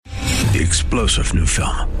the explosive new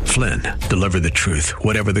film, Flynn, Deliver the Truth,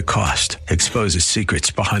 Whatever the Cost, exposes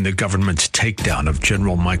secrets behind the government's takedown of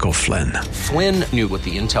General Michael Flynn. Flynn knew what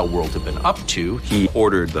the intel world had been up to. He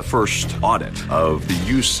ordered the first audit of the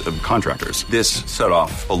use of contractors. This set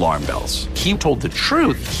off alarm bells. He told the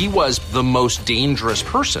truth. He was the most dangerous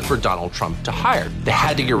person for Donald Trump to hire. They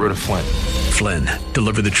had to get rid of Flynn. Flynn,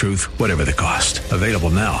 Deliver the Truth, Whatever the Cost. Available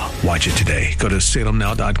now. Watch it today. Go to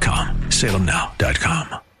salemnow.com.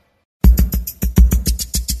 salemnow.com.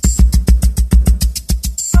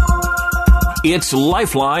 It's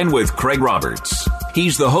Lifeline with Craig Roberts.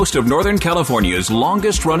 He's the host of Northern California's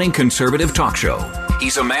longest-running conservative talk show.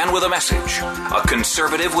 He's a man with a message, a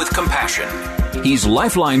conservative with compassion. He's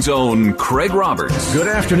Lifeline's own Craig Roberts. Good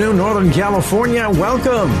afternoon, Northern California.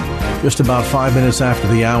 Welcome. Just about 5 minutes after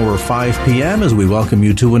the hour of 5 p.m. as we welcome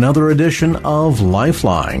you to another edition of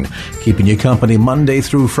Lifeline. Keeping you company Monday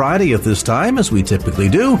through Friday at this time, as we typically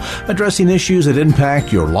do, addressing issues that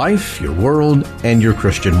impact your life, your world, and your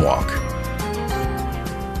Christian walk.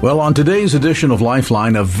 Well, on today's edition of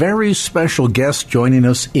Lifeline, a very special guest joining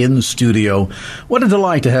us in the studio. What a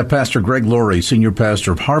delight to have Pastor Greg Laurie, Senior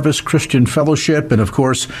Pastor of Harvest Christian Fellowship, and of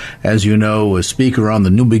course, as you know, a speaker on the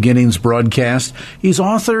New Beginnings broadcast. He's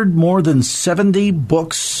authored more than 70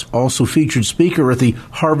 books, also featured speaker at the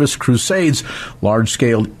Harvest Crusades,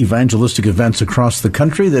 large-scale evangelistic events across the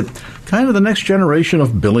country that kind of the next generation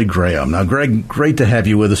of Billy Graham. Now, Greg, great to have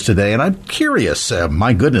you with us today, and I'm curious,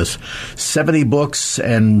 my goodness, 70 books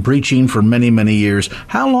and preaching for many, many years.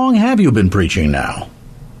 How long have you been preaching now?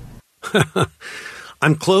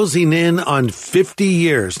 I'm closing in on 50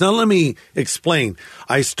 years. Now, let me explain.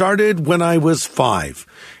 I started when I was 5,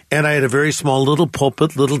 and I had a very small little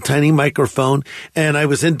pulpit, little tiny microphone, and I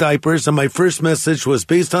was in diapers, and my first message was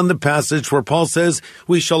based on the passage where Paul says,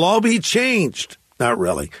 we shall all be changed. Not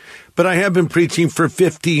really. But I have been preaching for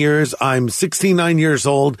 50 years. I'm 69 years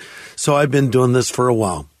old, so I've been doing this for a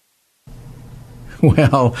while.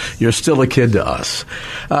 Well, you're still a kid to us.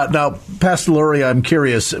 Now, Pastor Laurie, I'm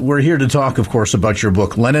curious. We're here to talk, of course, about your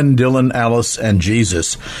book, Lennon, Dylan, Alice, and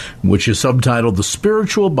Jesus, which is subtitled The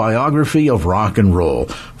Spiritual Biography of Rock and Roll.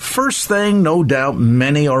 First thing, no doubt,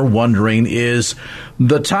 many are wondering is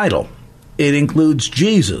the title. It includes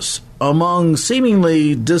Jesus among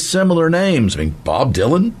seemingly dissimilar names. I mean, Bob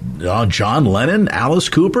Dylan, John Lennon, Alice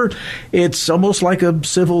Cooper. It's almost like a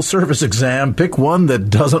civil service exam. Pick one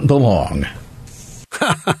that doesn't belong.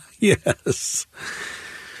 Yes.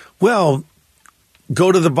 Well,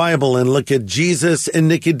 go to the Bible and look at Jesus and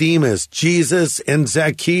Nicodemus, Jesus and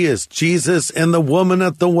Zacchaeus, Jesus and the woman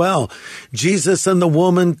at the well, Jesus and the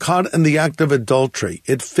woman caught in the act of adultery.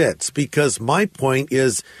 It fits because my point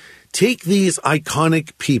is take these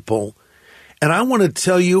iconic people and I want to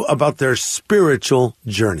tell you about their spiritual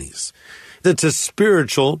journeys. That's a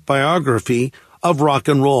spiritual biography of rock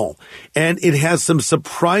and roll. And it has some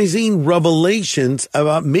surprising revelations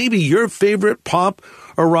about maybe your favorite pop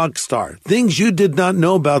or rock star, things you did not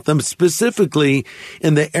know about them, specifically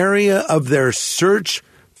in the area of their search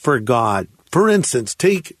for God. For instance,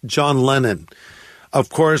 take John Lennon. Of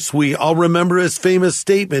course, we all remember his famous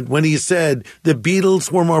statement when he said the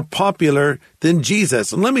Beatles were more popular than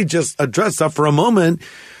Jesus. And let me just address that for a moment.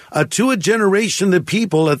 To a generation of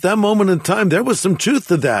people at that moment in time, there was some truth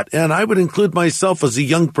to that. And I would include myself as a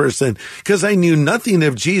young person because I knew nothing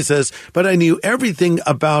of Jesus, but I knew everything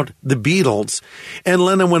about the Beatles. And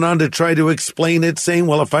Lennon went on to try to explain it, saying,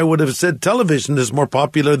 well, if I would have said television is more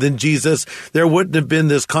popular than Jesus, there wouldn't have been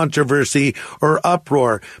this controversy or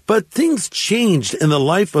uproar. But things changed in the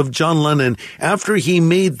life of John Lennon after he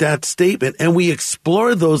made that statement. And we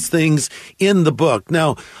explore those things in the book.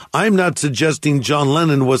 Now, I'm not suggesting John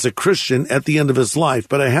Lennon was a Christian at the end of his life,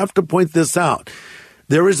 but I have to point this out.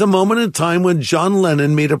 There is a moment in time when John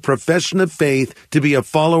Lennon made a profession of faith to be a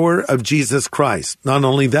follower of Jesus Christ. Not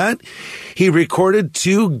only that, he recorded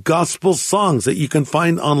 2 gospel songs that you can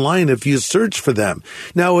find online if you search for them.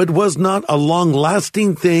 Now, it was not a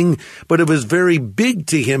long-lasting thing, but it was very big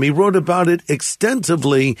to him. He wrote about it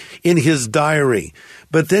extensively in his diary.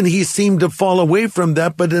 But then he seemed to fall away from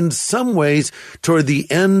that, but in some ways, toward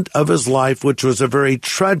the end of his life, which was a very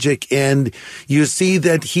tragic end, you see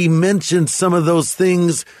that he mentioned some of those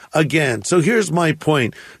things again. So here's my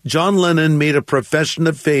point. John Lennon made a profession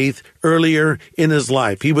of faith earlier in his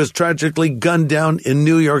life. He was tragically gunned down in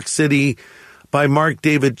New York City by Mark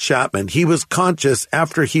David Chapman. He was conscious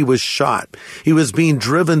after he was shot. He was being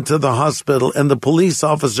driven to the hospital, and the police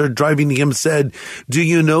officer driving him said, "Do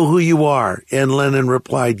you know who you are?" And Lennon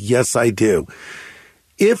replied, "Yes, I do."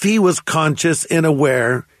 If he was conscious and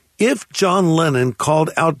aware If John Lennon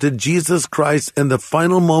called out to Jesus Christ in the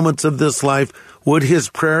final moments of this life, would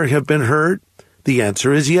his prayer have been heard? The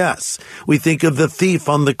answer is yes. We think of the thief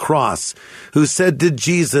on the cross who said to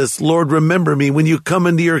Jesus, Lord, remember me when you come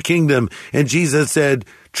into your kingdom. And Jesus said,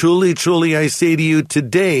 truly, truly, I say to you,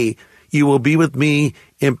 today you will be with me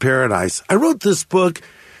in paradise. I wrote this book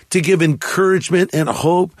to give encouragement and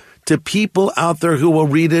hope to people out there who will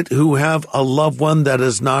read it who have a loved one that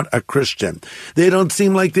is not a Christian. They don't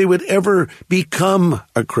seem like they would ever become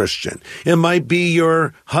a Christian. It might be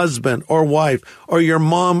your husband or wife or your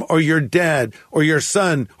mom or your dad or your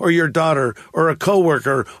son or your daughter or a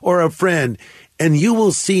coworker or a friend. And you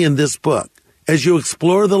will see in this book, as you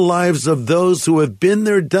explore the lives of those who have been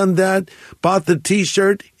there, done that, bought the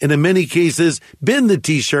T-shirt, and in many cases, been the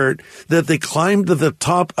T-shirt, that they climbed to the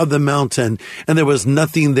top of the mountain and there was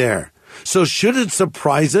nothing there. So should it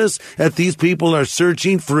surprise us that these people are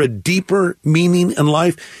searching for a deeper meaning in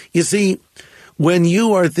life? You see, when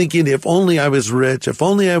you are thinking, if only I was rich, if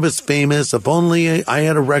only I was famous, if only I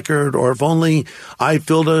had a record, or if only I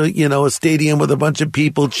filled a stadium with a bunch of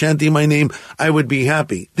people chanting my name, I would be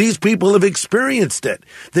happy. These people have experienced it.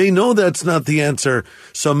 They know that's not the answer.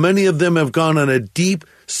 So many of them have gone on a deep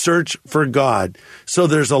search for God. So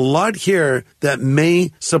there's a lot here that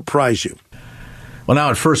may surprise you. Well,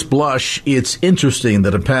 now, at first blush, it's interesting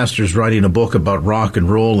that a pastor's writing a book about rock and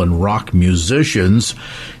roll and rock musicians.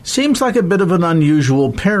 Seems like a bit of an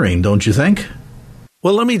unusual pairing, don't you think?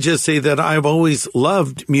 Well, let me just say that I've always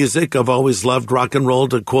loved music. I've always loved rock and roll.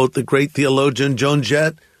 To quote the great theologian Joan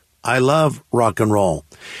Jett, I love rock and roll.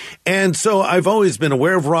 And so I've always been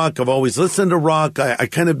aware of rock. I've always listened to rock. I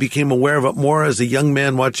kind of became aware of it more as a young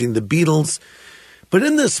man watching the Beatles. But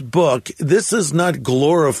in this book, this is not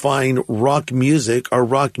glorifying rock music or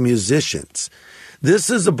rock musicians. This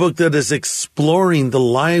is a book that is exploring the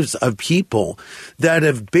lives of people that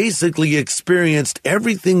have basically experienced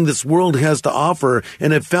everything this world has to offer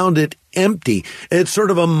and have found it empty. It's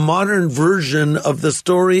sort of a modern version of the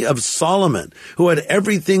story of Solomon, who had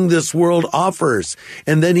everything this world offers.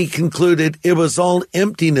 And then he concluded it was all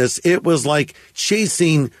emptiness. It was like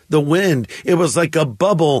chasing the wind. It was like a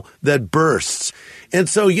bubble that bursts. And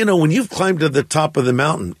so, when you've climbed to the top of the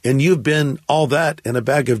mountain and you've been all that in a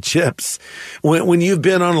bag of chips, when you've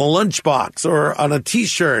been on a lunchbox or on a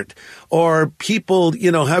T-shirt, or people,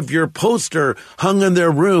 have your poster hung in their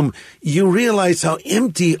room, you realize how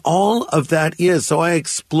empty all of that is. So I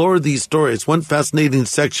explore these stories. One fascinating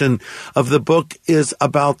section of the book is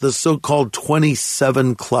about the so-called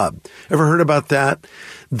 27 Club. Ever heard about that?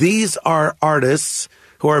 These are artists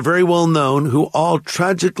who are very well known, who all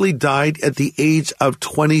tragically died at the age of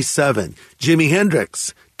 27. Jimi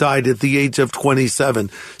Hendrix died at the age of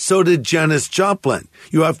 27. So did Janis Joplin.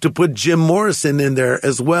 You have to put Jim Morrison in there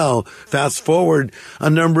as well. Fast forward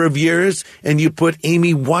a number of years, and you put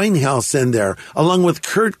Amy Winehouse in there, along with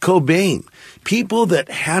Kurt Cobain. People that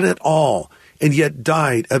had it all and yet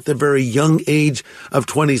died at the very young age of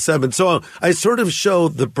 27. So I sort of show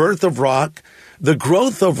the birth of rock, the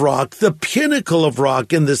growth of rock, the pinnacle of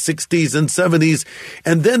rock in the 60s and 70s,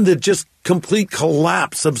 and then the just complete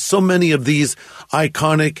collapse of so many of these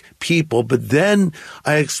iconic people. But then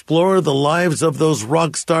I explore the lives of those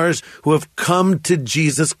rock stars who have come to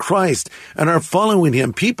Jesus Christ and are following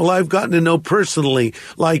him. People I've gotten to know personally,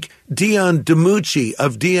 like Dion DiMucci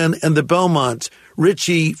of Dion and the Belmonts,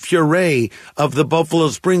 Richie Furay of the Buffalo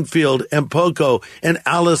Springfield and Poco, and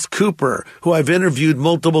Alice Cooper, who I've interviewed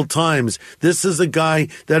multiple times. This is a guy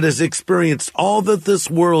that has experienced all that this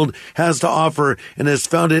world has to offer and has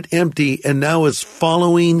found it empty and now is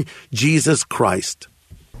following Jesus Christ.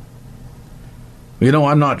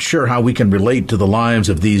 I'm not sure how we can relate to the lives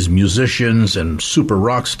of these musicians and super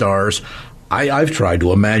rock stars. I've tried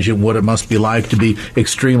to imagine what it must be like to be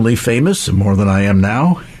extremely famous, more than I am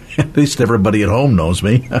now. At least everybody at home knows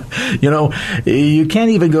me. You can't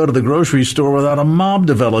even go to the grocery store without a mob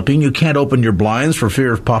developing. You can't open your blinds for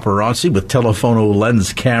fear of paparazzi with telephoto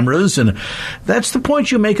lens cameras. And that's the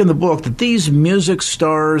point you make in the book, that these music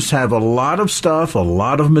stars have a lot of stuff, a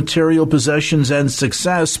lot of material possessions and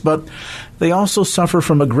success, but they also suffer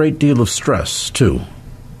from a great deal of stress, too.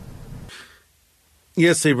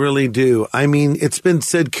 Yes, they really do. I mean, it's been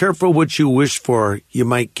said, careful what you wish for, you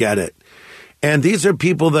might get it. And these are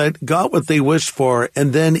people that got what they wished for,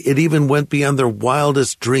 and then it even went beyond their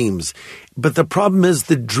wildest dreams. But the problem is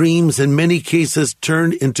the dreams, in many cases,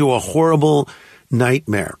 turned into a horrible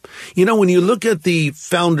nightmare. When you look at the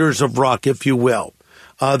founders of rock, if you will,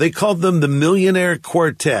 they called them the Millionaire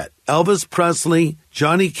Quartet: Elvis Presley,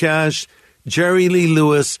 Johnny Cash, Jerry Lee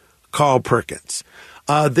Lewis, Carl Perkins.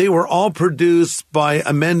 They were all produced by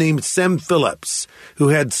a man named Sam Phillips, who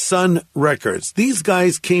had Sun Records. These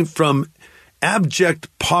guys came from abject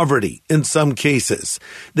poverty in some cases.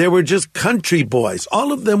 They were just country boys.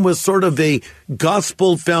 All of them was sort of a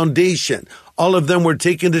gospel foundation. All of them were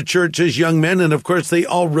taken to church as young men, and of course they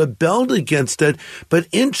all rebelled against it. But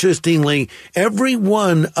interestingly, every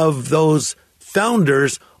one of those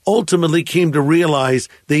founders ultimately came to realize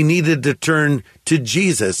they needed to turn to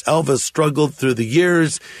Jesus. Elvis struggled through the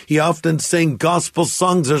years. He often sang gospel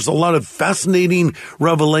songs. There's a lot of fascinating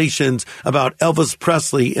revelations about Elvis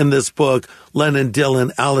Presley in this book, Lennon,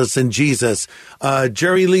 Dylan, Alice, and Jesus.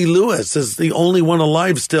 Jerry Lee Lewis is the only one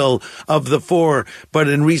alive still of the four, but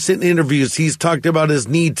in recent interviews, he's talked about his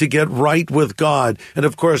need to get right with God. And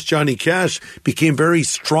of course, Johnny Cash became very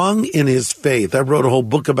strong in his faith. I wrote a whole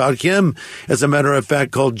book about him, as a matter of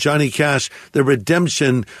fact, called Johnny Cash, The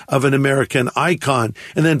Redemption of an American Icon.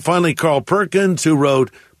 And then finally, Carl Perkins, who wrote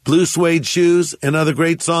Blue Suede Shoes and other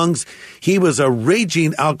great songs. He was a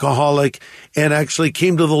raging alcoholic and actually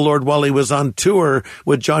came to the Lord while he was on tour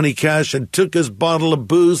with Johnny Cash and took his bottle of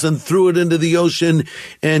booze and threw it into the ocean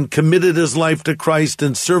and committed his life to Christ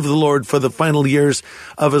and served the Lord for the final years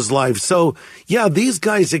of his life. So, yeah, these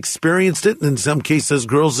guys experienced it. In some cases,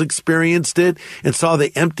 girls experienced it and saw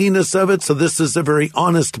the emptiness of it. So this is a very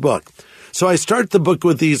honest book. So I start the book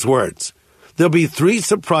with these words. There'll be 3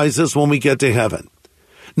 surprises when we get to heaven.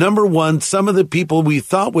 Number 1, some of the people we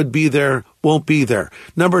thought would be there won't be there.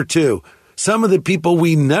 Number 2, some of the people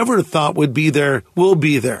we never thought would be there will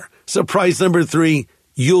be there. Surprise number 3,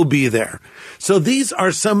 you'll be there. So these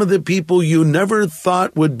are some of the people you never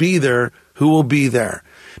thought would be there who will be there,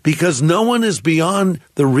 because no one is beyond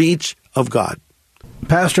the reach of God.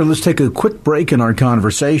 Pastor, let's take a quick break in our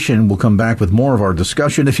conversation. We'll come back with more of our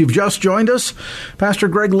discussion. If you've just joined us, Pastor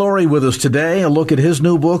Greg Laurie with us today. A look at his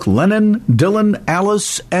new book, Lennon, Dylan,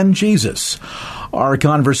 Alice, and Jesus. Our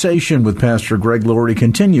conversation with Pastor Greg Laurie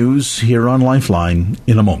continues here on Lifeline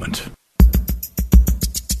in a moment.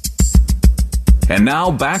 And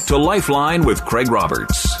now back to Lifeline with Craig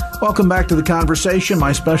Roberts. Welcome back to the conversation.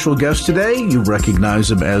 My special guest today, you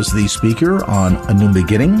recognize him as the speaker on A New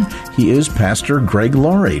Beginning. He is Pastor Greg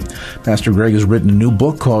Laurie. Pastor Greg has written a new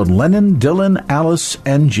book called Lennon, Dylan, Alice,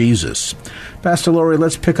 and Jesus. Pastor Laurie,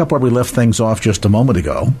 let's pick up where we left things off just a moment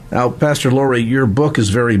ago. Now, Pastor Laurie, your book is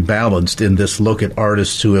very balanced in this look at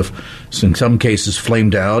artists who have, in some cases,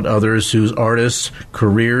 flamed out, others whose artists'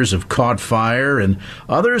 careers have caught fire, and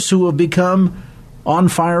others who have become on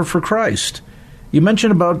fire for Christ. You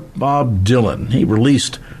mentioned about Bob Dylan. He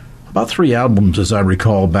released about 3 albums, as I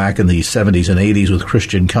recall, back in the 70s and 80s with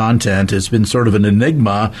Christian content. It's been sort of an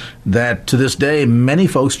enigma that, to this day, many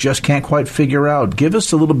folks just can't quite figure out. Give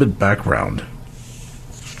us a little bit background.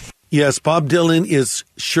 Yes, Bob Dylan is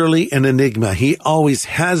surely an enigma. He always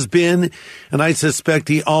has been, and I suspect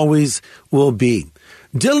he always will be.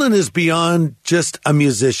 Dylan is beyond just a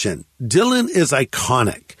musician. Dylan is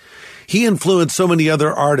iconic. He influenced so many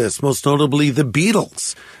other artists, most notably the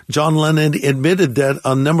Beatles. John Lennon admitted that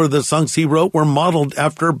a number of the songs he wrote were modeled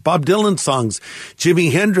after Bob Dylan songs.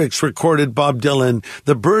 Jimi Hendrix recorded Bob Dylan.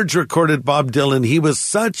 The Byrds recorded Bob Dylan. He was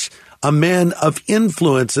such a man of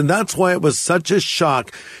influence, and that's why it was such a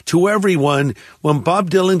shock to everyone when Bob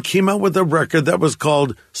Dylan came out with a record that was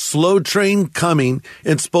called Slow Train Coming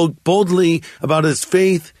and spoke boldly about his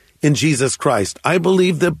faith in Jesus Christ. I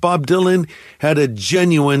believe that Bob Dylan had a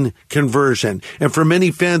genuine conversion. And for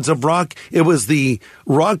many fans of rock, it was the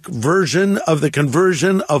rock version of the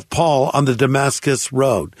conversion of Paul on the Damascus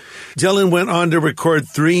Road. Dylan went on to record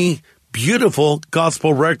 3 beautiful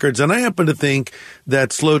gospel records, and I happen to think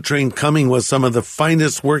that Slow Train Coming was some of the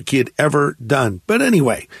finest work he had ever done. But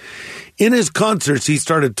anyway, in his concerts, he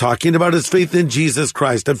started talking about his faith in Jesus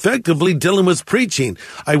Christ. Effectively, Dylan was preaching.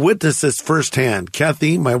 I witnessed this firsthand.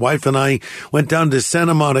 Kathy, my wife, and I went down to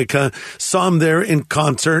Santa Monica, saw him there in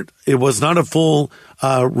concert. It was not a full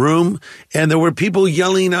room, and there were people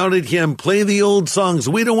yelling out at him, "Play the old songs.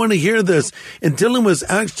 We don't want to hear this." And Dylan was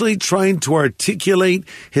actually trying to articulate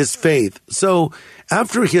his faith. So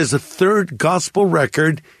after his 3rd gospel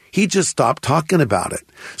record, he just stopped talking about it.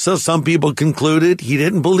 So some people concluded he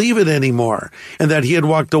didn't believe it anymore and that he had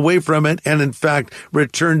walked away from it and, in fact,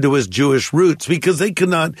 returned to his Jewish roots because they could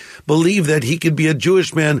not believe that he could be a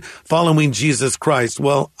Jewish man following Jesus Christ.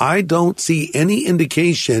 Well, I don't see any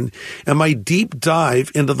indication in my deep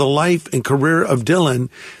dive into the life and career of Dylan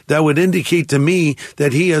that would indicate to me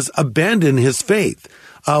that he has abandoned his faith.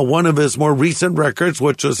 one of his more recent records,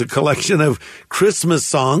 which was a collection of Christmas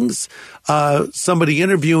songs. Somebody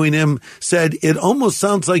interviewing him said, it almost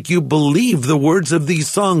sounds like you believe the words of these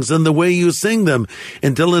songs and the way you sing them.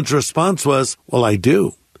 And Dylan's response was, well, I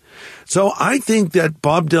do. So I think that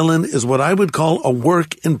Bob Dylan is what I would call a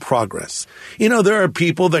work in progress. You know, there are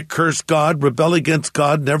people that curse God, rebel against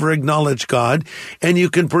God, never acknowledge God, and you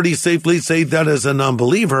can pretty safely say that as a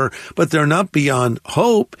non-believer, but they're not beyond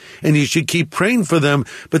hope, and you should keep praying for them.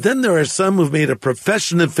 But then there are some who've made a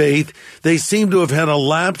profession of faith. They seem to have had a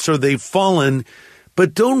lapse or they've fallen,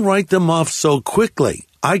 but don't write them off so quickly.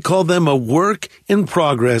 I call them a work in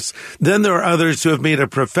progress. Then there are others who have made a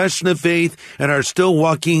profession of faith and are still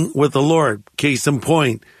walking with the Lord. Case in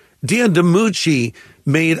point, Dion DiMucci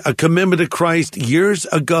made a commitment to Christ years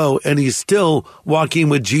ago, and he's still walking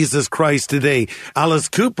with Jesus Christ today. Alice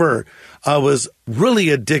Cooper was really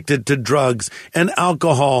addicted to drugs and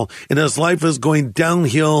alcohol, and his life was going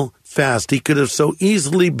downhill fast. He could have so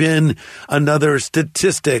easily been another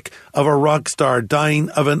statistic of a rock star dying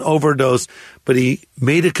of an overdose, but he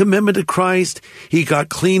made a commitment to Christ. He got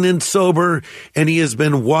clean and sober, and he has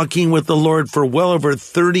been walking with the Lord for well over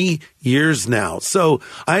 30 years now. So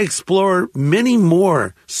I explore many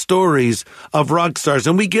more stories of rock stars,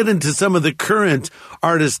 and we get into some of the current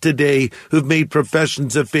artists today who've made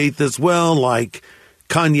professions of faith as well, like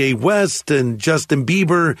Kanye West and Justin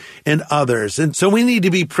Bieber and others. And so we need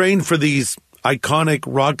to be praying for these iconic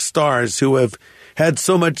rock stars who have had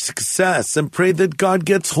so much success, and pray that God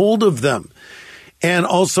gets hold of them, and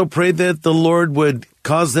also pray that the Lord would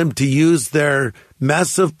cause them to use their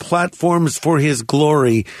massive platforms for his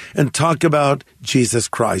glory and talk about Jesus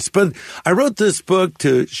Christ. But I wrote this book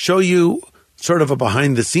to show you sort of a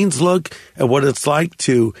behind-the-scenes look at what it's like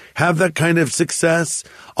to have that kind of success,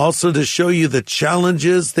 also to show you the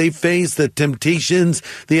challenges they face, the temptations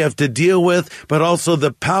they have to deal with, but also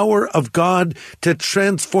the power of God to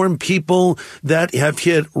transform people that have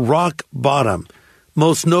hit rock bottom,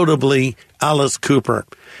 most notably Alice Cooper.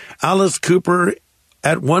 Alice Cooper,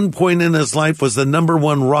 at one point in his life, was the number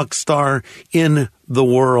one rock star in the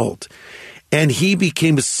world. And he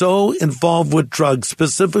became so involved with drugs,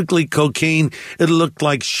 specifically cocaine, it looked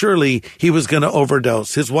like surely he was going to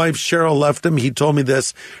overdose. His wife, Cheryl, left him. He told me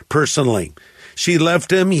this personally. She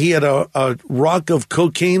left him. He had a rock of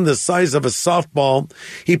cocaine the size of a softball.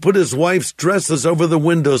 He put his wife's dresses over the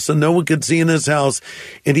window so no one could see in his house.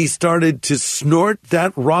 And he started to snort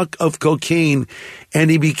that rock of cocaine,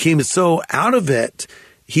 and he became so out of it.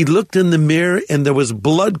 He looked in the mirror and there was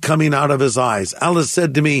blood coming out of his eyes. Alice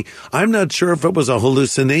said to me, I'm not sure if it was a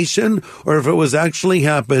hallucination or if it was actually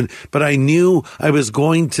happened, but I knew I was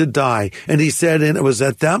going to die. And he said, and it was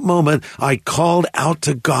at that moment I called out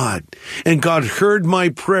to God, and God heard my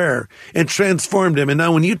prayer and transformed him. And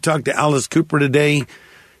now when you talk to Alice Cooper today,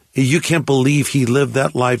 you can't believe he lived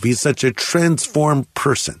that life. He's such a transformed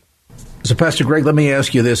person. So, Pastor Greg, let me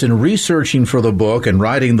ask you this. In researching for the book and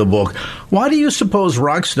writing the book, why do you suppose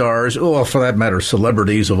rock stars, or for that matter,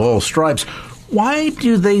 celebrities of all stripes, why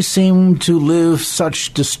do they seem to live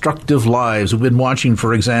such destructive lives? We've been watching,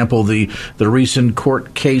 for example, the recent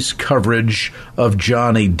court case coverage of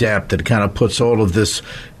Johnny Depp that kind of puts all of this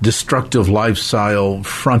destructive lifestyle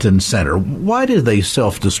front and center. Why do they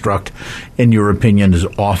self-destruct, in your opinion, as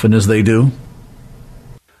often as they do?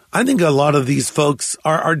 I think a lot of these folks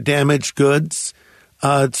are damaged goods.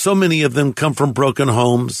 So many of them come from broken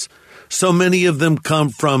homes. So many of them come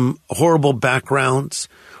from horrible backgrounds,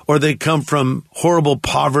 or they come from horrible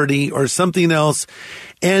poverty or something else.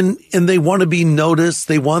 And they want to be noticed.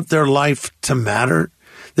 They want their life to matter.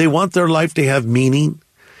 They want their life to have meaning.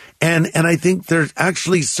 And I think they're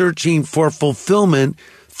actually searching for fulfillment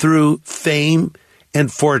through fame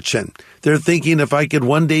and fortune. They're thinking, if I could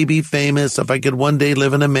one day be famous, if I could one day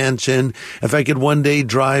live in a mansion, if I could one day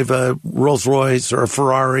drive a Rolls Royce or a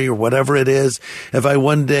Ferrari or whatever it is, if I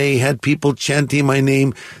one day had people chanting my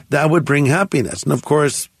name, that would bring happiness. And of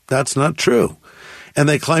course, that's not true. And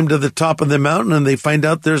they climb to the top of the mountain and they find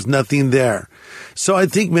out there's nothing there. So I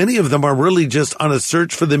think many of them are really just on a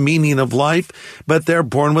search for the meaning of life, but they're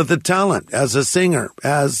born with a talent as a singer,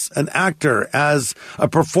 as an actor, as a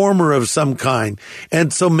performer of some kind.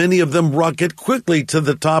 And so many of them rocket quickly to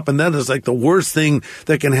the top, and that is like the worst thing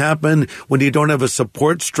that can happen when you don't have a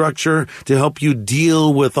support structure to help you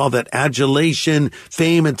deal with all that adulation,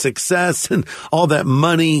 fame, and success, and all that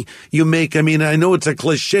money you make. I mean, I know it's a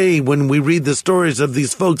cliche when we read the stories of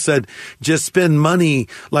these folks that just spend money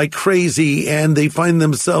like crazy, and then they find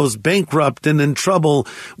themselves bankrupt and in trouble.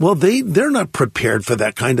 Well, they're not prepared for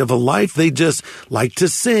that kind of a life. They just like to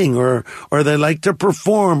sing or they like to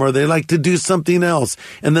perform or they like to do something else.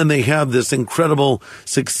 And then they have this incredible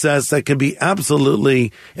success that can be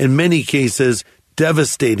absolutely, in many cases,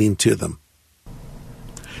 devastating to them.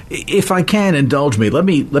 If I can indulge me, let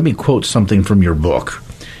me quote something from your book.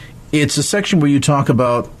 It's a section where you talk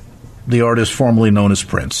about the artist formerly known as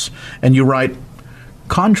Prince, and you write,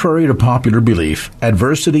 "Contrary to popular belief,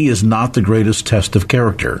 adversity is not the greatest test of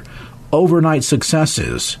character. Overnight success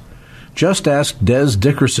is. Just ask Des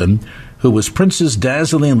Dickerson, who was Prince's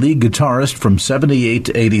dazzling lead guitarist from 78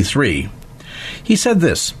 to 83. He said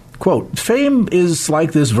this, quote, "Fame is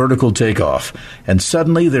like this vertical takeoff, and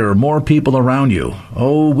suddenly there are more people around you.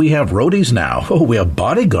 Oh, we have roadies now. Oh, we have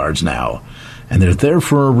bodyguards now. And they're there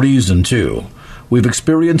for a reason, too. We've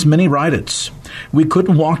experienced many riots. We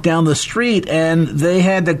couldn't walk down the street, and they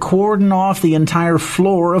had to cordon off the entire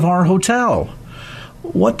floor of our hotel.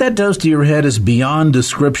 What that does to your head is beyond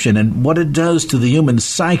description, and what it does to the human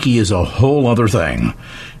psyche is a whole other thing.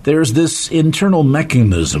 There's this internal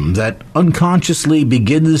mechanism that unconsciously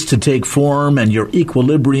begins to take form, and your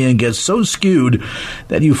equilibrium gets so skewed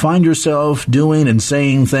that you find yourself doing and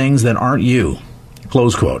saying things that aren't you."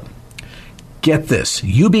 Close quote. Get this,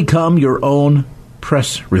 you become your own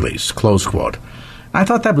press release, close quote. I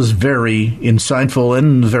thought that was very insightful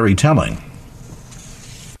and very telling.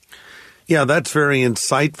 Yeah, that's very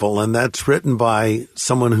insightful, and that's written by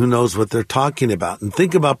someone who knows what they're talking about. And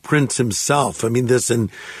think about Prince himself. I mean, this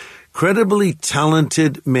incredibly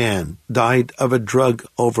talented man died of a drug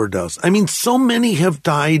overdose. I mean, so many have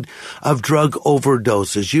died of drug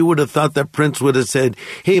overdoses. You would have thought that Prince would have said,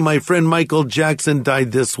 "Hey, my friend Michael Jackson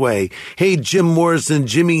died this way. Hey, Jim Morrison,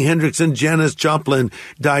 Jimi Hendrix, and Janis Joplin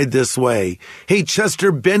died this way. Hey,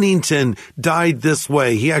 Chester Bennington died this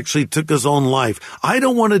way. He actually took his own life. I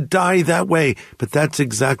don't want to die that way." But that's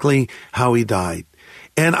exactly how he died.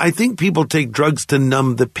 And I think people take drugs to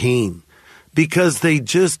numb the pain, because they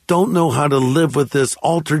just don't know how to live with this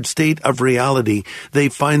altered state of reality they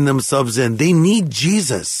find themselves in. They need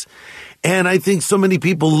Jesus. And I think so many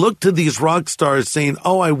people look to these rock stars saying,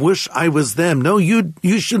 "Oh, I wish I was them." No, you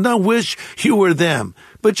should not wish you were them.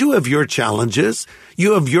 But you have your challenges.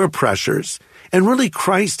 You have your pressures. And really,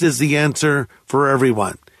 Christ is the answer for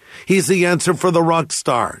everyone. He's the answer for the rock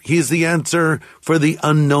star. He's the answer for the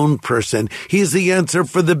unknown person. He's the answer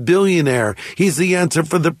for the billionaire. He's the answer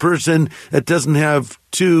for the person that doesn't have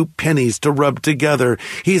 2 pennies to rub together.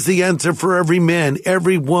 He's the answer for every man,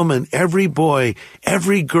 every woman, every boy,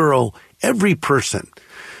 every girl, every person.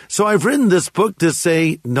 So I've written this book to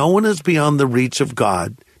say no one is beyond the reach of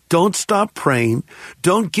God. Don't stop praying.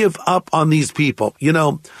 Don't give up on these people. You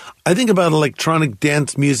know, I think about electronic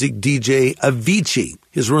dance music DJ Avicii.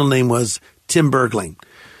 His real name was Tim Bergling.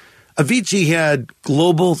 Avicii had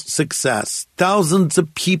global success. Thousands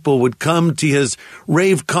of people would come to his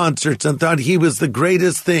rave concerts and thought he was the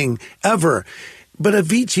greatest thing ever. But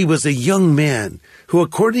Avicii was a young man who,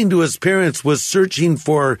 according to his parents, was searching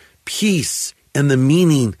for peace and the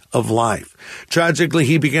meaning of life. Tragically,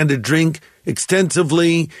 he began to drink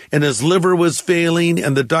extensively, and his liver was failing,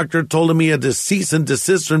 and the doctor told him he had to cease and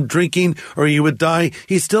desist from drinking or he would die.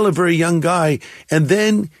 He's still a very young guy. And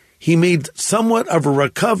then he made somewhat of a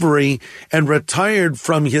recovery and retired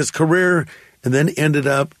from his career, and then ended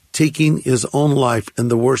up taking his own life in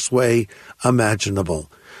the worst way imaginable.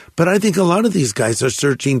 But I think a lot of these guys are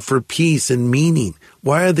searching for peace and meaning.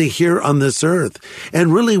 Why are they here on this earth?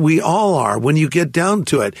 And really, we all are when you get down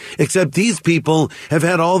to it. Except these people have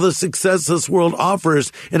had all the success this world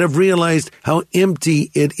offers and have realized how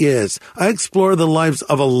empty it is. I explore the lives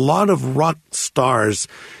of a lot of rock stars,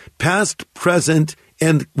 past, present,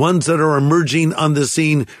 and ones that are emerging on the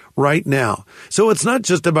scene right now. So it's not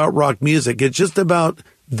just about rock music. It's just about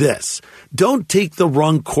this. Don't take the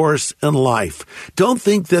wrong course in life. Don't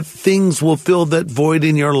think that things will fill that void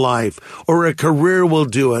in your life, or a career will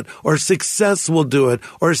do it, or success will do it,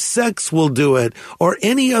 or sex will do it, or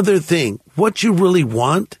any other thing. What you really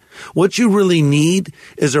want, what you really need,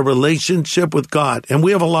 is a relationship with God. And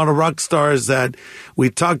we have a lot of rock stars that we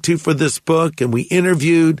talked to for this book and we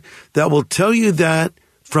interviewed that will tell you that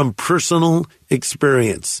from personal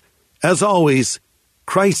experience. As always,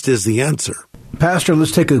 Christ is the answer. Pastor,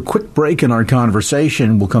 let's take a quick break in our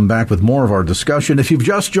conversation. We'll come back with more of our discussion. If you've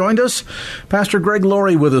just joined us, Pastor Greg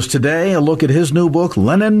Laurie with us today. A look at his new book,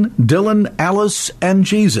 Lennon, Dylan, Alice, and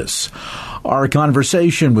Jesus. Our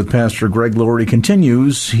conversation with Pastor Greg Laurie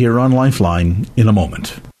continues here on Lifeline in a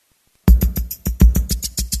moment.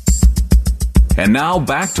 And now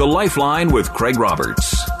back to Lifeline with Craig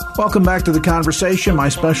Roberts. Welcome back to the conversation. My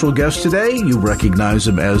special guest today, you recognize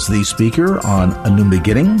him as the speaker on A New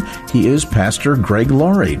Beginning. He is Pastor Greg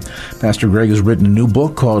Laurie. Pastor Greg has written a new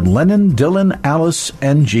book called Lennon, Dylan, Alice,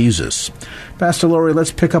 and Jesus. Pastor Laurie,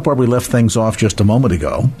 let's pick up where we left things off just a moment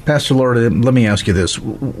ago. Pastor Laurie, let me ask you this.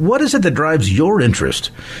 What is it that drives your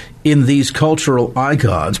interest in these cultural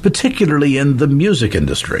icons, particularly in the music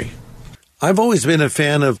industry? I've always been a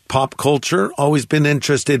fan of pop culture, always been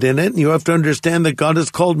interested in it. And you have to understand that God has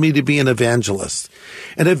called me to be an evangelist.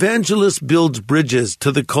 An evangelist builds bridges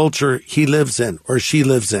to the culture he lives in or she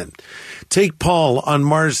lives in. Take Paul on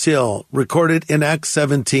Mars Hill, recorded in Acts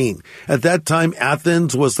 17. At that time,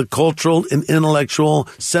 Athens was the cultural and intellectual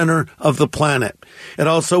center of the planet. It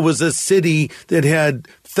also was a city that had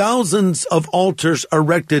thousands of altars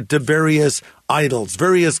erected to various idols,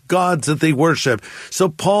 various gods that they worship. So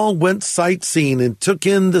Paul went sightseeing and took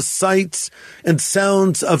in the sights and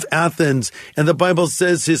sounds of Athens. And the Bible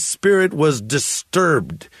says his spirit was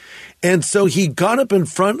disturbed. And so he got up in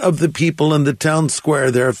front of the people in the town square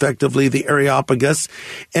there, effectively the Areopagus,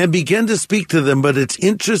 and began to speak to them. But it's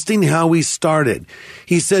interesting how he started.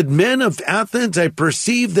 He said, "Men of Athens, I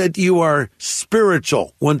perceive that you are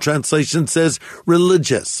spiritual." One translation says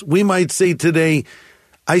religious. We might say today,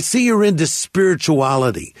 I see you're into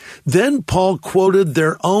spirituality. Then Paul quoted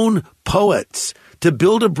their own poets to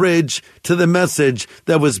build a bridge to the message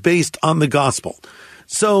that was based on the gospel.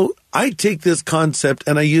 So I take this concept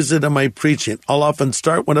and I use it in my preaching. I'll often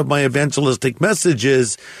start one of my evangelistic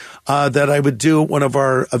messages that I would do at one of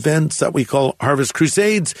our events that we call Harvest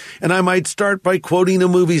Crusades. And I might start by quoting a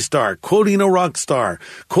movie star, quoting a rock star,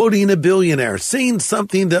 quoting a billionaire, saying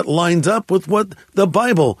something that lines up with what the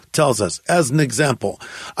Bible tells us. As an example,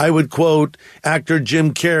 I would quote actor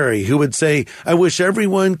Jim Carrey, who would say, "I wish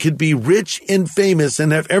everyone could be rich and famous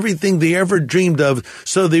and have everything they ever dreamed of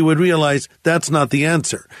so they would realize that's not the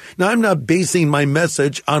answer." Now, I'm not basing my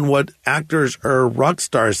message on what actors or rock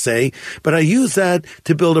stars say, but I use that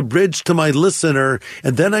to build a bridge to my listener,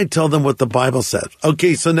 and then I tell them what the Bible says.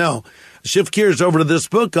 Okay, so now shift gears over to this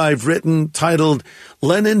book I've written titled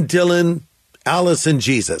Lennon, Dylan, Alice, and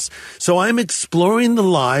Jesus. So I'm exploring the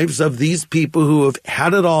lives of these people who have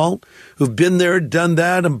had it all, who've been there, done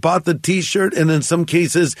that, and bought the T-shirt, and in some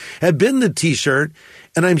cases have been the T-shirt,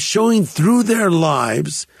 and I'm showing through their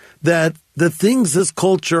lives that the things this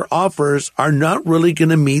culture offers are not really going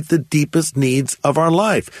to meet the deepest needs of our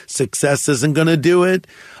life. Success isn't going to do it.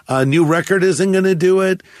 A new record isn't going to do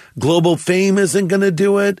it. Global fame isn't going to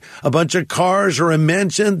do it. A bunch of cars or a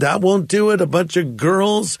mansion, that won't do it. A bunch of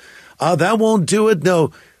girls, that won't do it.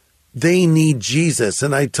 No, they need Jesus.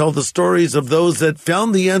 And I tell the stories of those that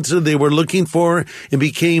found the answer they were looking for and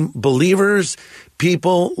became believers.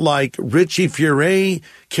 People like Richie Furay,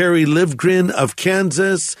 Carrie Livgren of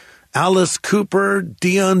Kansas, Alice Cooper,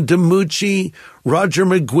 Dion DiMucci, Roger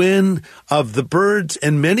McGuinn of the Byrds,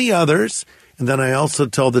 and many others. And then I also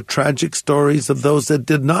tell the tragic stories of those that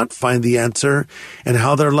did not find the answer and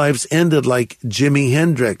how their lives ended, like Jimi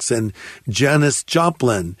Hendrix and Janis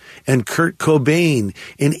Joplin and Kurt Cobain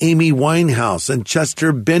and Amy Winehouse and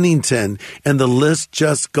Chester Bennington, and the list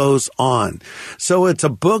just goes on. So it's a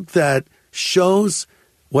book that shows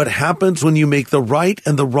what happens when you make the right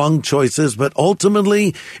and the wrong choices, but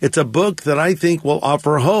ultimately it's a book that I think will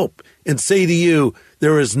offer hope and say to you,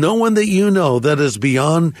 there is no one that you know that is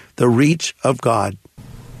beyond the reach of God.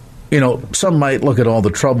 You know, some might look at all the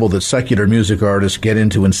trouble that secular music artists get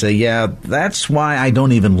into and say, yeah, that's why I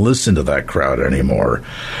don't even listen to that crowd anymore.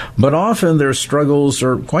 But often their struggles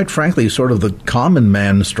are, quite frankly, sort of the common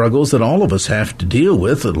man struggles that all of us have to deal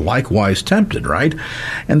with, and likewise tempted, right?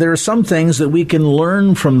 And there are some things that we can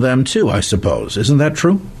learn from them too, I suppose. Isn't that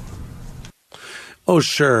true? Oh,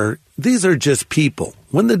 sure. These are just people.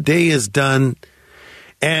 When the day is done,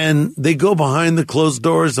 and they go behind the closed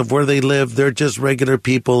doors of where they live, they're just regular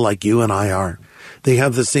people like you and I are. They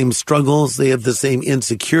have the same struggles. They have the same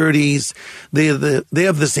insecurities. They have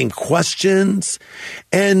the same questions.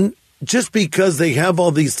 And just because they have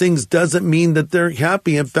all these things doesn't mean that they're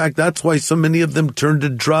happy. In fact, that's why so many of them turn to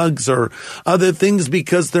drugs or other things,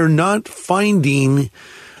 because they're not finding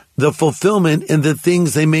the fulfillment in the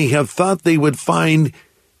things they may have thought they would find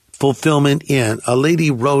fulfillment in. A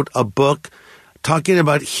lady wrote a book talking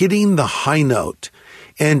about hitting the high note,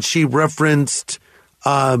 and she referenced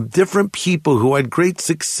different people who had great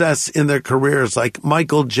success in their careers, like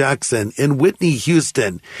Michael Jackson and Whitney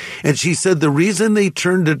Houston. And she said the reason they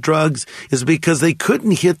turned to drugs is because they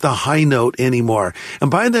couldn't hit the high note anymore. And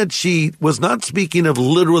by that, she was not speaking of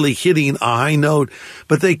literally hitting a high note,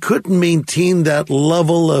 but they couldn't maintain that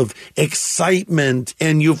level of excitement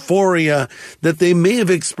and euphoria that they may have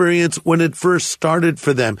experienced when it first started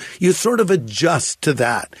for them. You sort of adjust to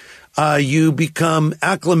that. You become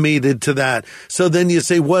acclimated to that. So then you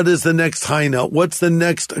say, what is the next high note? What's the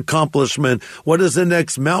next accomplishment? What is the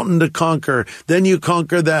next mountain to conquer? Then you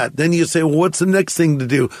conquer that. Then you say, well, what's the next thing to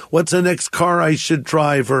do? What's the next car I should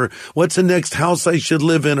drive? Or what's the next house I should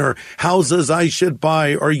live in? Or houses I should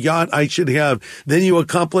buy? Or yacht I should have? Then you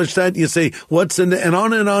accomplish that. You say, and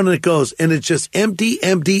on it goes. And it's just empty,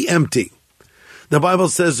 empty, empty. The Bible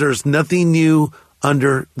says there's nothing new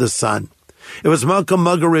under the sun. It was Malcolm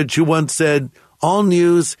Muggeridge who once said, all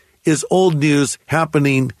news is old news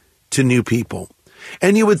happening to new people.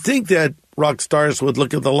 And you would think that rock stars would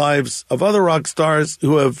look at the lives of other rock stars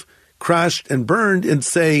who have crashed and burned and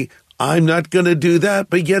say, I'm not going to do that,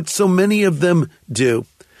 but yet so many of them do.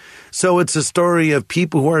 So it's a story of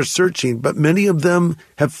people who are searching, but many of them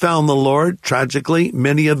have found the Lord. Tragically,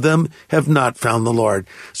 many of them have not found the Lord.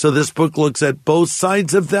 So this book looks at both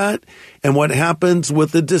sides of that and what happens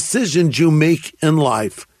with the decisions you make in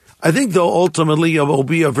life. I think, though, ultimately it will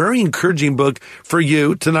be a very encouraging book for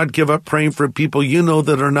you to not give up praying for people you know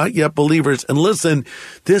that are not yet believers. And listen,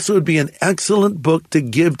 this would be an excellent book to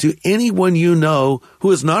give to anyone you know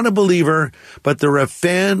who is not a believer, but they're a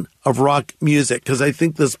fan of rock music, because I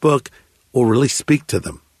think this book will really speak to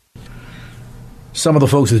them. Some of the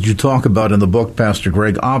folks that you talk about in the book, Pastor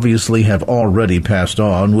Greg, obviously have already passed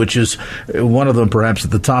on, which is one of them perhaps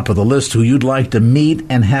at the top of the list who you'd like to meet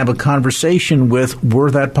and have a conversation with,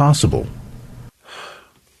 were that possible.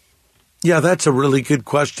 Yeah, that's a really good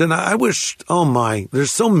question. I wish,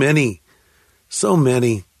 there's so many.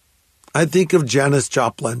 I think of Janis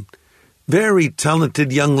Joplin, very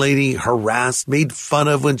talented young lady, harassed, made fun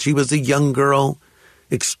of when she was a young girl,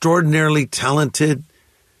 extraordinarily talented.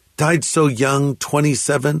 Died so young,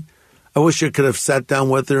 27. I wish I could have sat down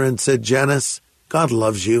with her and said, Janis, God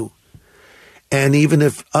loves you. And even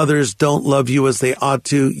if others don't love you as they ought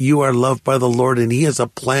to, you are loved by the Lord, and He has a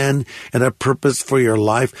plan and a purpose for your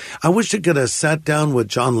life. I wish I could have sat down with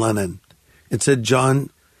John Lennon and said,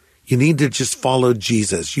 John, you need to just follow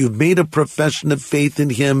Jesus. You've made a profession of faith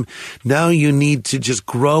in Him. Now you need to just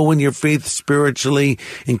grow in your faith spiritually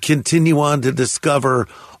and continue on to discover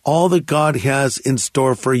all that God has in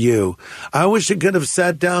store for you. I wish I could have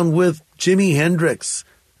sat down with Jimi Hendrix,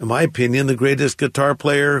 in my opinion, the greatest guitar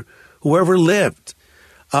player who ever lived.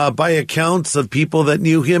 By accounts of people that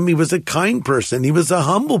knew him, he was a kind person. He was a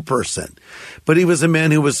humble person. But he was a man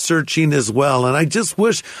who was searching as well. And I just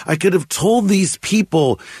wish I could have told these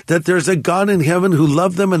people that there's a God in heaven who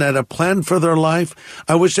loved them and had a plan for their life.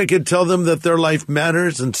 I wish I could tell them that their life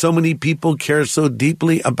matters and so many people care so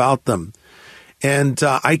deeply about them. And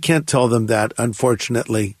I can't tell them that,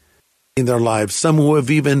 unfortunately, in their lives. Some who have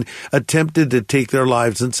even attempted to take their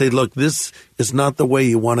lives and say, look, this is not the way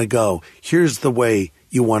you want to go. Here's the way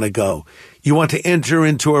you want to go. You want to enter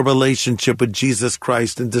into a relationship with Jesus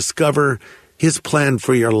Christ and discover His plan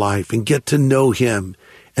for your life and get to know Him.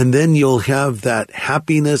 And then you'll have that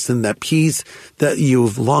happiness and that peace that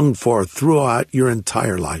you've longed for throughout your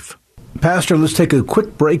entire life. Pastor, let's take a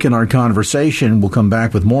quick break in our conversation. We'll come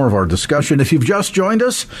back with more of our discussion. If you've just joined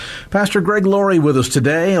us, Pastor Greg Laurie with us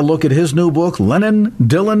today. A look at his new book, Lennon,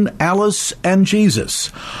 Dylan, Alice, and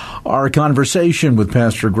Jesus. Our conversation with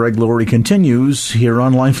Pastor Greg Laurie continues here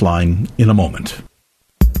on Lifeline in a moment.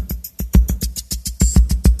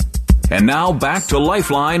 And now back to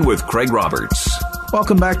Lifeline with Craig Roberts.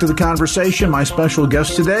 Welcome back to the conversation. My special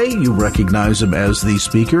guest today, you recognize him as the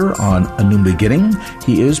speaker on A New Beginning.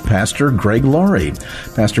 He is Pastor Greg Laurie.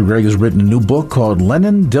 Pastor Greg has written a new book called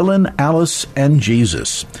Lennon, Dylan, Alice, and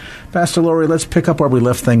Jesus. Pastor Laurie, let's pick up where we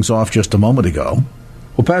left things off just a moment ago.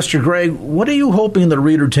 Well, Pastor Greg, what are you hoping the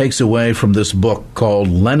reader takes away from this book called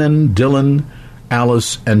Lennon, Dylan,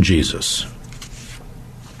 Alice, and Jesus?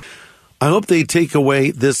 I hope they take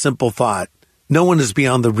away this simple thought. No one is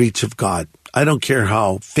beyond the reach of God. I don't care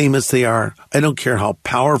how famous they are. I don't care how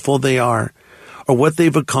powerful they are or what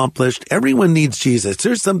they've accomplished. Everyone needs Jesus.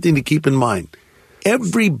 There's something to keep in mind.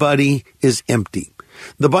 Everybody is empty.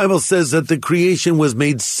 The Bible says that the creation was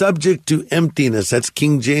made subject to emptiness. That's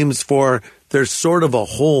King James for there's sort of a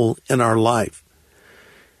hole in our life.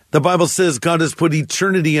 The Bible says God has put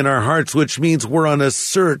eternity in our hearts, which means we're on a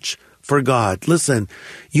search for God. Listen,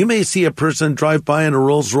 you may see a person drive by in a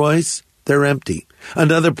Rolls Royce they're empty.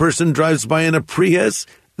 Another person drives by in a Prius,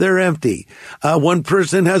 they're empty. One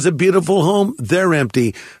person has a beautiful home, they're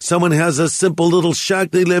empty. Someone has a simple little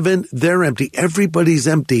shack they live in, they're empty. Everybody's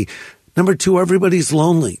empty. Number two, everybody's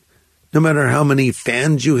lonely. No matter how many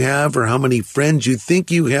fans you have or how many friends you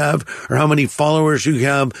think you have or how many followers you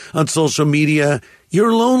have on social media,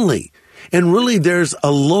 you're lonely. And really, there's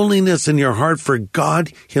a loneliness in your heart for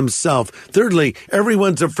God himself. Thirdly,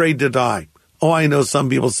 everyone's afraid to die. Oh, I know some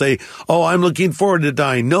people say, oh, I'm looking forward to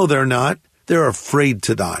dying. No, they're not. They're afraid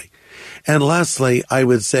to die. And lastly, I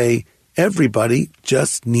would say everybody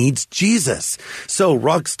just needs Jesus. So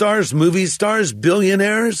rock stars, movie stars,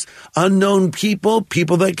 billionaires, unknown people,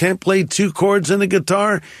 people that can't play two chords in a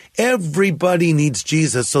guitar, everybody needs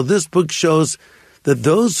Jesus. So this book shows that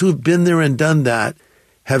those who've been there and done that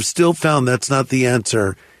have still found that's not the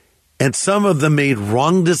answer. And some of them made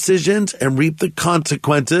wrong decisions and reaped the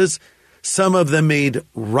consequences. Some of them made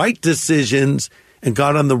right decisions and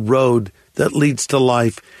got on the road that leads to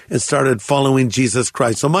life and started following Jesus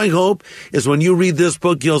Christ. So my hope is when you read this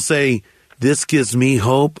book, you'll say, this gives me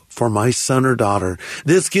hope for my son or daughter.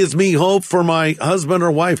 This gives me hope for my husband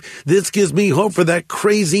or wife. This gives me hope for that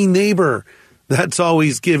crazy neighbor that's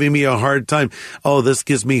always giving me a hard time. Oh, this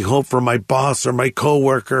gives me hope for my boss or my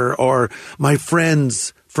coworker or my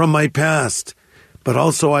friends from my past. But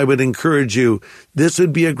also I would encourage you, this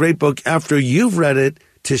would be a great book after you've read it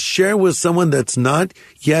to share with someone that's not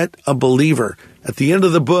yet a believer. At the end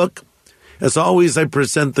of the book, as always, I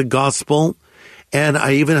present the gospel, and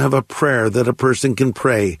I even have a prayer that a person can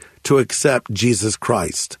pray to accept Jesus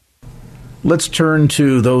Christ. Let's turn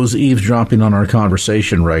to those eavesdropping on our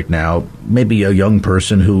conversation right now. Maybe a young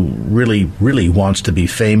person who really wants to be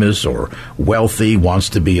famous or wealthy, wants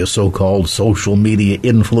to be a so-called social media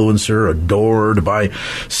influencer, adored by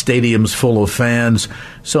stadiums full of fans.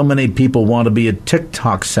 So many people want to be a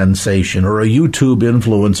TikTok sensation or a YouTube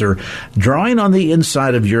influencer. Drawing on the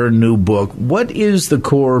inside of your new book, what is the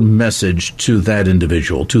core message to that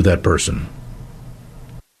individual, to that person?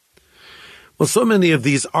 Well, so many of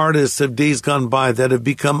these artists of days gone by that have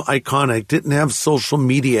become iconic didn't have social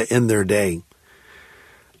media in their day.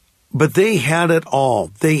 But they had it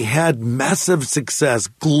all. They had massive success,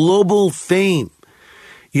 global fame.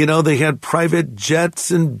 You know, they had private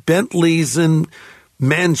jets and Bentleys and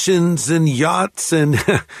mansions and yachts and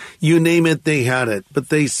you name it, they had it. But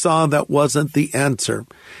they saw that wasn't the answer.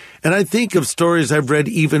 And I think of stories I've read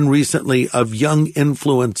even recently of young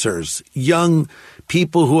influencers, young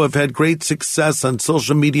people who have had great success on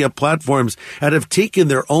social media platforms and have taken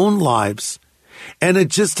their own lives. And it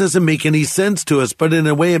just doesn't make any sense to us, but in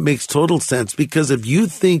a way it makes total sense, because if you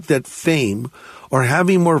think that fame or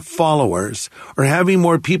having more followers or having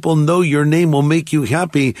more people know your name will make you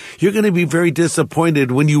happy, you're going to be very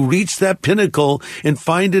disappointed when you reach that pinnacle and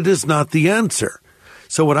find it is not the answer.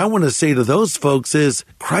 So what I want to say to those folks is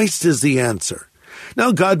Christ is the answer.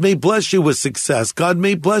 Now, God may bless you with success. God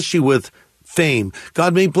may bless you with fame.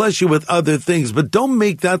 God may bless you with other things, but don't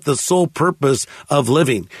make that the sole purpose of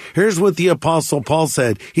living. Here's what the Apostle Paul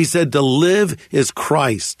said. He said, to live is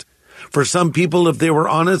Christ. For some people, if they were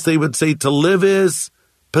honest, they would say to live is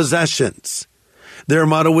possessions. Their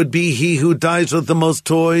motto would be, he who dies with the most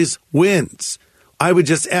toys wins. I would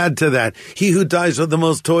just add to that, he who dies with the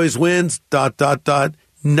most toys wins, ...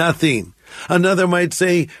 nothing. Another might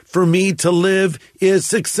say, for me to live is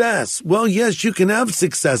success. Well, yes, you can have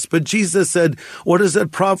success, but Jesus said, what does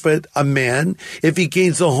it profit a man if he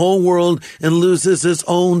gains the whole world and loses his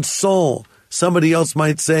own soul? Somebody else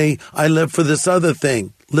might say, I live for this other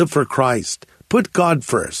thing. Live for Christ. Put God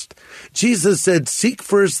first. Jesus said, seek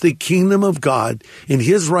first the kingdom of God and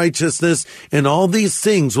his righteousness, and all these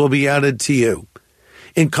things will be added to you.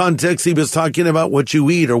 In context, he was talking about what you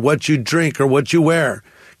eat or what you drink or what you wear.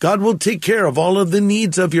 God will take care of all of the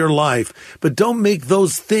needs of your life, but don't make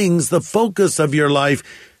those things the focus of your life.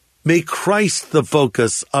 Make Christ the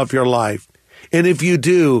focus of your life. And if you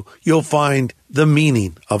do, you'll find the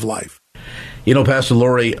meaning of life. You know, Pastor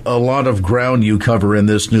Laurie, a lot of ground you cover in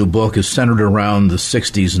this new book is centered around the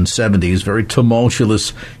 60s and 70s, very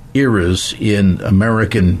tumultuous eras in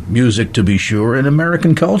American music, to be sure, and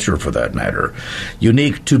American culture, for that matter.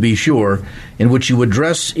 Unique, to be sure, in which you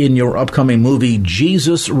address in your upcoming movie,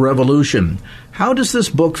 Jesus Revolution. How does this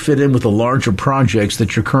book fit in with the larger projects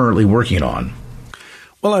that you're currently working on?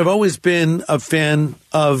 Well, I've always been a fan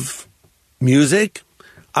of music.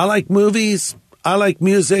 I like movies. I like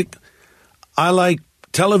music. I like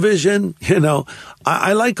television. You know,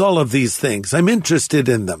 I like all of these things. I'm interested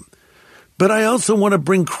in them. But I also want to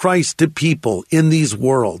bring Christ to people in these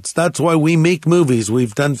worlds. That's why we make movies.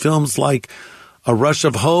 We've done films like A Rush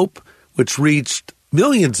of Hope, which reached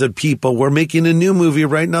millions of people. We're making a new movie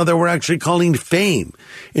right now that we're actually calling Fame.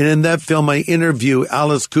 And in that film, I interview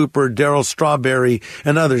Alice Cooper, Darryl Strawberry,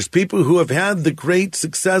 and others, people who have had the great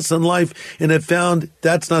success in life and have found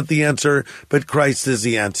that's not the answer, but Christ is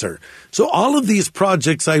the answer. So all of these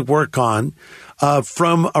projects I work on,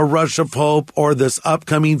 from A Rush of Hope or this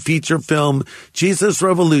upcoming feature film, Jesus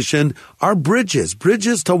Revolution, are bridges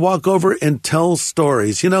to walk over and tell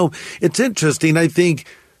stories. You know, it's interesting. I think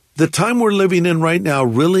the time we're living in right now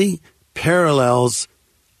really parallels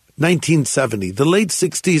 1970, the late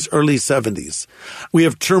 60s, early 70s. We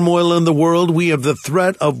have turmoil in the world. We have the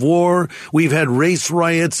threat of war. We've had race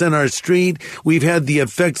riots in our street. We've had the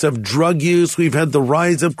effects of drug use. We've had the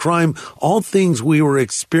rise of crime, all things we were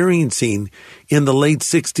experiencing in the late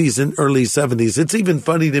 60s and early 70s. It's even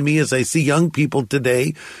funny to me as I see young people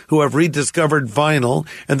today who have rediscovered vinyl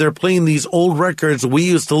and they're playing these old records we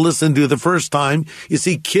used to listen to the first time. You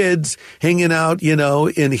see kids hanging out, you know,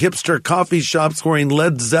 in hipster coffee shops wearing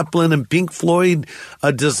Led Zeppelin and Pink Floyd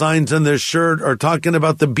designs on their shirt or talking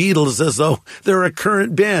about the Beatles as though they're a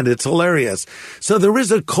current band. It's hilarious. So there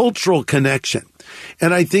is a cultural connection.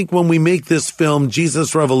 And I think when we make this film,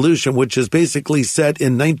 Jesus Revolution, which is basically set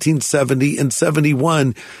in 1970 and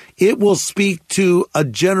 71, it will speak to a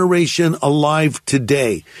generation alive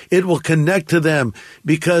today. It will connect to them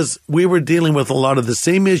because we were dealing with a lot of the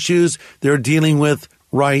same issues they're dealing with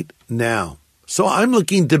right now. So I'm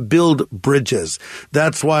looking to build bridges.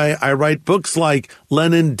 That's why I write books like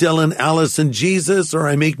Lennon, Dylan, Alice, and Jesus, or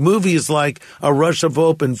I make movies like A Rush of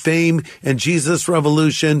Hope and Fame and Jesus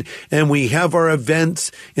Revolution, and we have our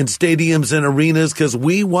events in stadiums and arenas because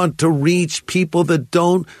we want to reach people that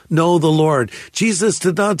don't know the Lord. Jesus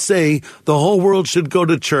did not say the whole world should go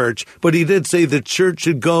to church, but he did say the church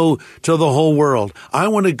should go to the whole world. I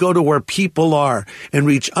want to go to where people are and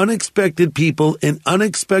reach unexpected people in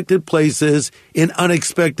unexpected places in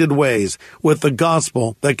unexpected ways with the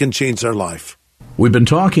gospel that can change their life. We've been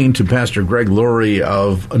talking to Pastor Greg Laurie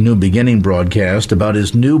of A New Beginning broadcast about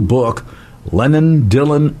his new book, Lennon,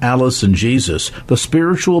 Dylan, Alice, and Jesus, the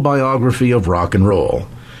spiritual biography of rock and roll.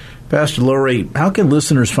 Pastor Laurie, how can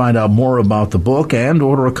listeners find out more about the book and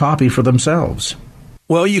order a copy for themselves?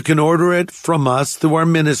 Well, you can order it from us through our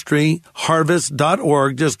ministry,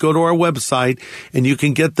 harvest.org. Just go to our website and you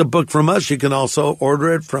can get the book from us. You can also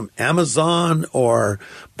order it from Amazon or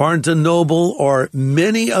Barnes & Noble or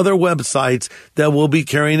many other websites that will be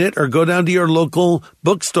carrying it, or go down to your local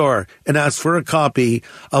bookstore and ask for a copy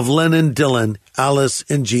of Lennon, Dylan, Alice,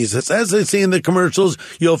 and Jesus. As I say in the commercials,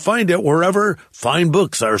 you'll find it wherever fine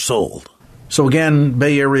books are sold. So again,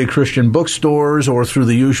 Bay Area Christian bookstores or through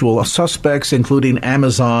the usual suspects, including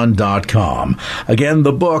Amazon.com. Again,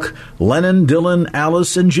 the book, Lennon, Dylan,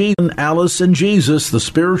 Alice, and Jesus, the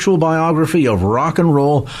spiritual biography of rock and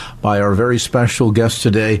roll, by our very special guest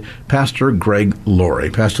today, Pastor Greg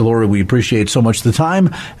Laurie. Pastor Laurie, we appreciate so much the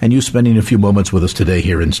time and you spending a few moments with us today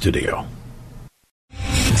here in studio.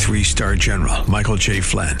 3-star General Michael J.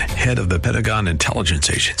 Flynn, head of the Pentagon Intelligence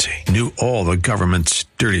Agency, knew all the government's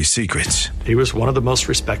dirty secrets. He was one of the most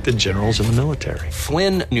respected generals in the military.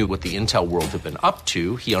 Flynn knew what the intel world had been up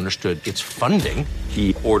to. He understood its funding.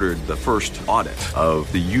 He ordered the first audit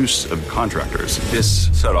of the use of contractors. This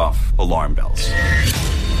set off alarm bells.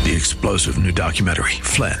 The explosive new documentary,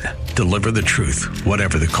 Flynn, Deliver the Truth,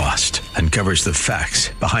 Whatever the Cost, uncovers the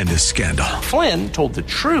facts behind this scandal. Flynn told the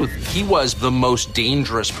truth. He was the most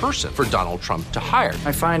dangerous person for Donald Trump to hire.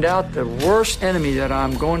 I find out the worst enemy that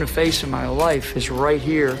I'm going to face in my life is right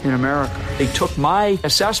here in America. They took my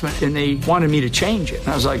assessment and they wanted me to change it. And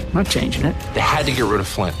I was like, I'm not changing it. They had to get rid of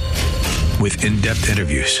Flynn. With in-depth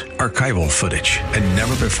interviews, archival footage, and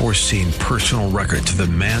never-before-seen personal records of the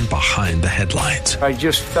man behind the headlines. I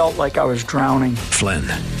just felt like I was drowning. Flynn,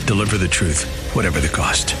 Deliver the Truth, Whatever the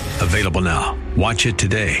Cost. Available now. Watch it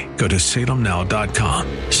today. Go to salemnow.com.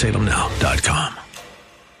 salemnow.com.